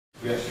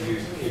we actually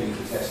use the key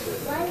to test it.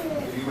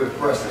 If you would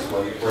press this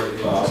one, you break the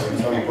glass.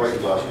 Every time you break the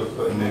glass, you've got to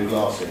put a new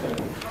glass in there.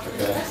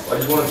 Okay? I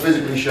just want to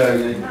physically show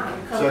you,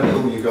 so that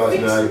all you guys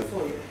know.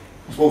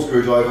 Small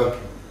screwdriver,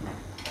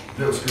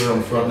 little screw on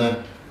the front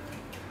there.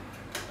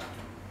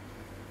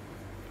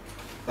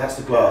 That's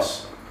the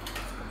glass.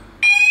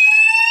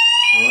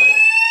 Alright,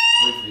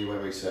 wait for you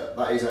when reset.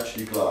 That is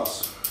actually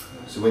glass.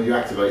 So when you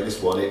activate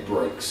this one, it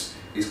breaks.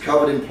 It's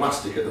covered in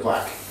plastic at the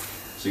back,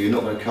 so you're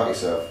not going to cut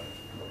yourself.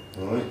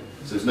 Alright,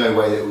 so there's no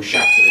way that it will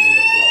shatter in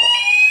the glass.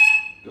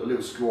 Got a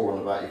little score on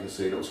the back, you can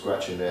see a little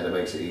scratch in there that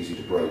makes it easy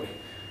to break.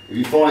 If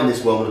you find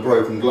this one with a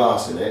broken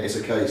glass in it, it's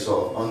a case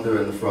of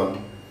undoing the front,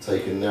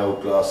 taking the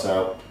old glass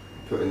out,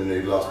 putting the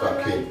new glass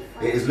back in.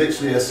 It is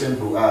literally as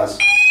simple as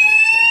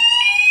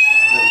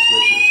little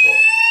switch at the top.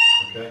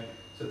 Okay,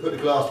 so put the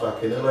glass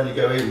back in, it'll only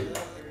go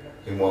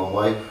in one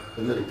way,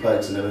 with little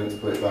pegs and everything to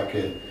put it back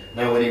in.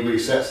 Now when he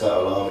resets that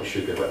alarm, it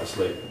should go back to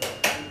sleep.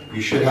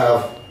 You should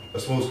have a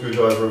small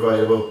screwdriver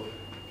available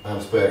and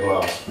a spare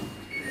glass.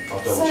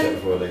 I'll double check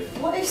before I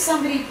leave. What if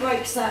somebody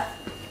breaks that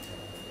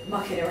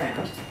mucking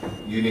around?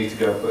 You need to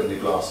go and put a new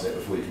glass in it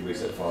before you can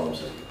reset the fire alarm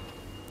system.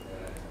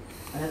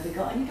 And have we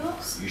got any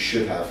glass? You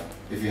should have.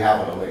 If you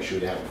haven't, I'll make sure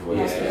you have it before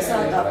you Yes,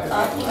 reset it.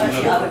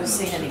 I've never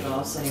seen any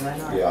glass anyway.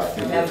 No. Yeah, I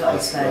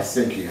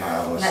think you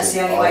have. And that's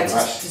the only way to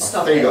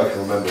stop it. I think I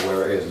can remember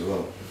where it is as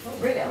well.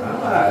 Really? If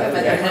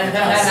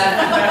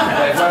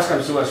worst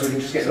comes to worst, we can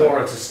just get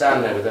Laura to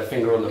stand there with her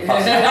finger on the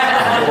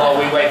button while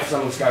we wait for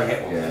someone to go and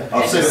get one. Yeah.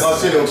 I've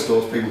seen all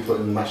sorts, people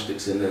putting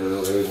matchsticks in there and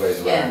all those ways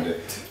around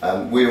it.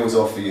 We always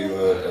offer you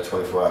a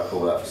 24-hour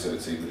call-out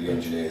facility with the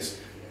engineers.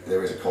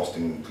 There is a cost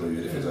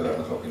included if it's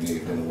 11 o'clock in the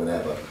evening or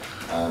whenever.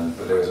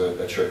 But there is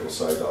a trick or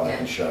so that I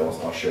can show.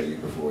 I'll show you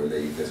before we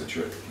leave. There's a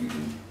trick you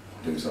can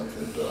do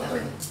something, but I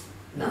don't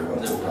really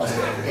want to talk past it.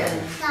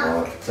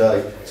 Right.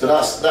 So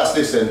that's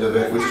this end of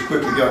it. We'll just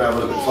quickly go and have a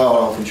look at the fire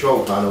alarm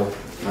control panel,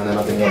 and then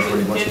I think that's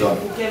pretty much done.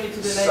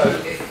 So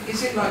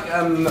is it like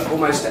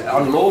almost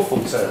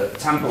unlawful to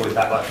tamper with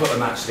that, like put a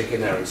matchstick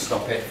in there and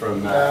stop it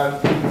from...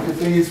 The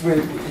thing is, if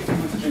you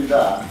were to do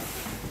that,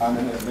 and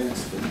then in an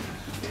instant,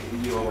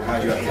 you're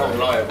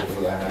liable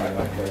for that.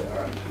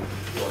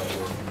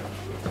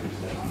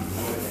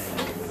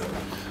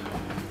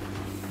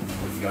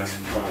 You guys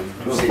can try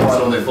and see this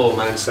on the floor,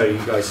 man, so you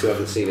guys who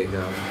haven't seen it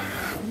now.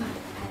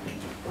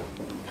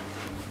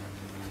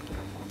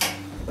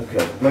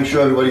 Okay, make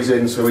sure everybody's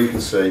in so we can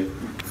see.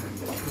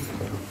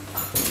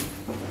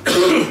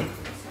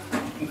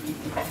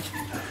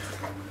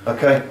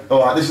 Okay,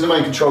 alright, this is the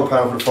main control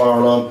panel for the fire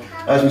alarm.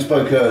 As we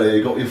spoke earlier,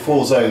 you've got your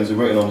 4 zones are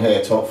written on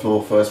here: top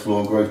floor, first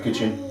floor, grove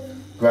kitchen,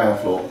 ground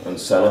floor and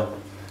cellar.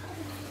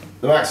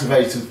 They're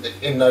activated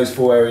in those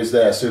 4 areas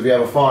there, so if you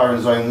have a fire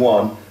in zone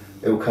 1,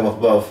 it will come up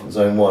above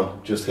zone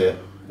 1, just here.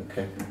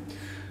 Okay.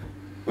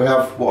 We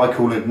have what I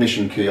call an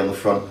ignition key on the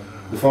front.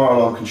 The fire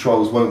alarm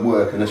controls won't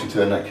work unless you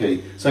turn that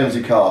key. Same as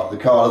your car. The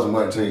car doesn't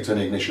work until you turn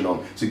the ignition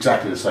on. It's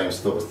exactly the same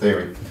sort of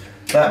theory.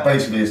 That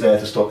basically is there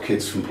to stop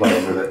kids from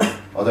playing with it.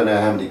 I don't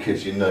know how many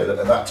kids you know that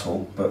are that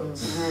tall, but...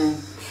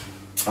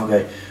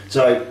 Okay,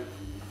 so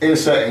in a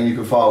setting you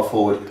can file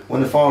forward. When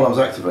the fire alarm's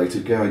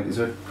activated, Gary, is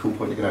there a cool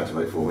point you can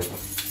activate for me?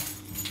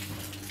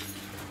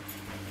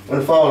 When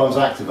the fire alarm's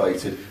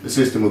activated, the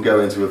system will go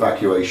into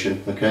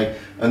evacuation, okay?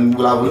 And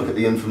we'll have a look at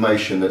the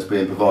information that's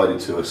being provided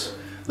to us.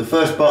 The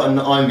first button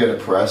that I'm going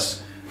to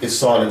press is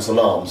silence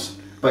alarms.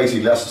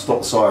 Basically, that's to stop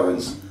the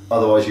sirens,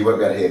 otherwise you won't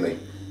be able to hear me.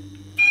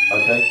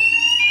 Okay?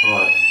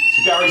 Alright,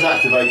 so Gary's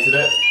activated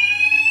it.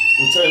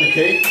 We'll turn the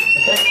key,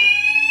 okay?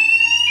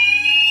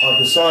 I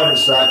can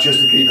silence that just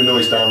to keep the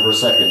noise down for a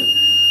second.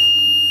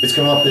 It's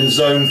come up in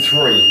zone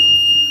 3.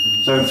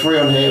 Zone 3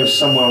 on here is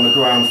somewhere on the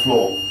ground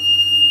floor.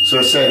 So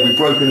I said, we've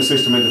broken the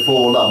system into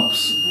 4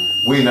 lumps.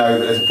 We know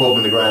that there's a problem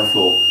in the ground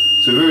floor.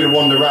 So if we were to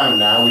wander around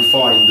now, we'd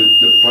find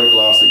the break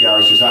glass that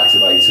Gary's just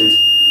activated.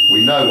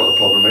 We know what the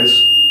problem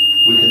is.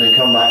 We can then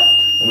come back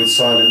and we'd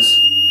silence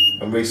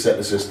and reset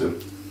the system.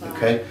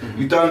 Okay?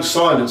 You don't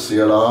silence the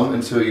alarm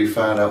until you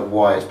found out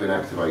why it's been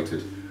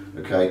activated.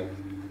 Okay?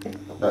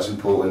 That's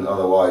important,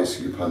 otherwise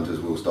your punters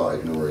will start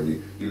ignoring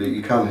you.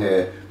 You come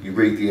here, you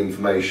read the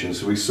information.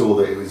 So we saw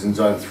that it was in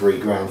zone 3,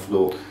 ground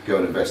floor, go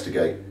and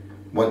investigate.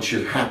 Once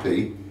you're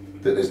happy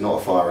that there's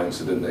not a fire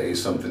incident, that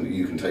is something that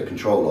you can take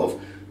control of,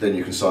 then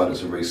you can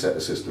silence and reset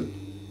the system.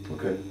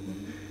 Okay?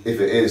 If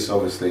it is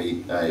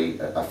obviously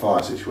a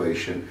fire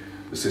situation,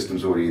 the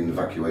system's already in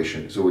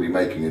evacuation, it's already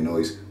making a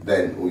noise,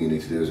 then all you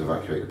need to do is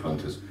evacuate the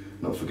punters.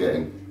 Not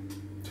forgetting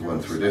to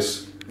run through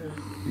this,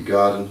 your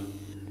garden,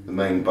 the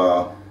main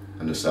bar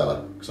and the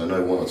cellar, because I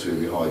know 1 or 2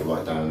 of you hide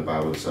right down in the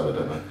barrel of the cellar,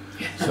 don't I?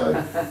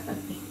 So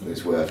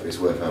it's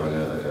worth having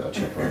a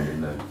check around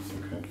in there.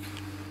 Okay.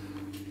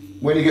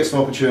 When you get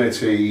some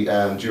opportunity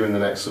during the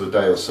next sort of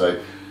day or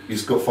so,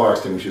 you've got fire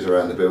extinguishers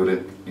around the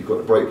building, you've got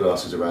the break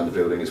glasses around the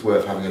building, it's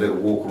worth having a little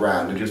walk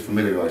around and just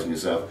familiarising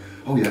yourself.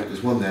 Oh yeah,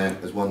 there's one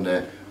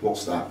there,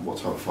 what's that, what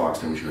type of fire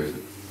extinguisher is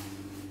it?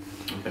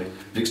 Okay.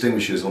 The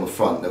extinguishers on the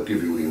front, they'll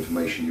give you all the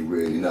information you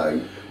really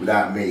know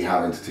without me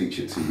having to teach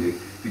it to you.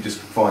 if you just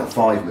find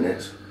 5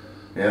 minutes,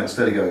 yeah,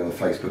 instead of going on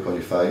Facebook on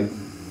your phone,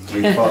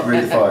 read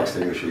the fire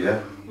extinguisher, yeah?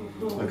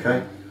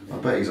 Okay? I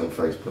bet he's on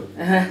Facebook.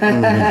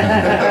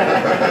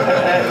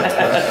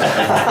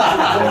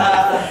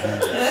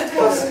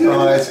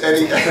 Alright,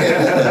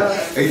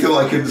 he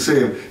thought I couldn't see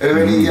him.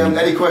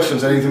 Any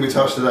questions, anything we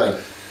touched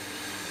today?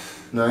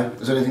 No?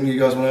 Is there anything you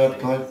guys want to add,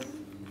 Clive?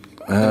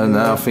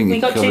 No, I think We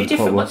you got two covered different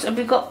probably. ones. Have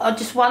we got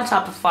just one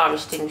type of fire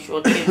extinguisher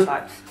or two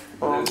types?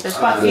 Or there's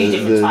quite a few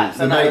different types.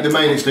 I know. The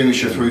main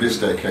extinguisher through this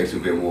staircase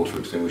will be a water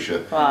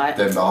extinguisher. Right.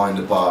 Then behind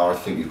the bar, I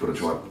think you've got a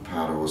dry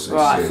powder or something.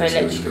 Right, for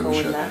electrical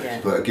and that.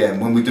 Yeah. But again,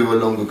 when we do a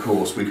longer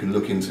course, we can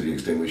look into the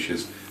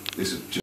extinguishers. This is just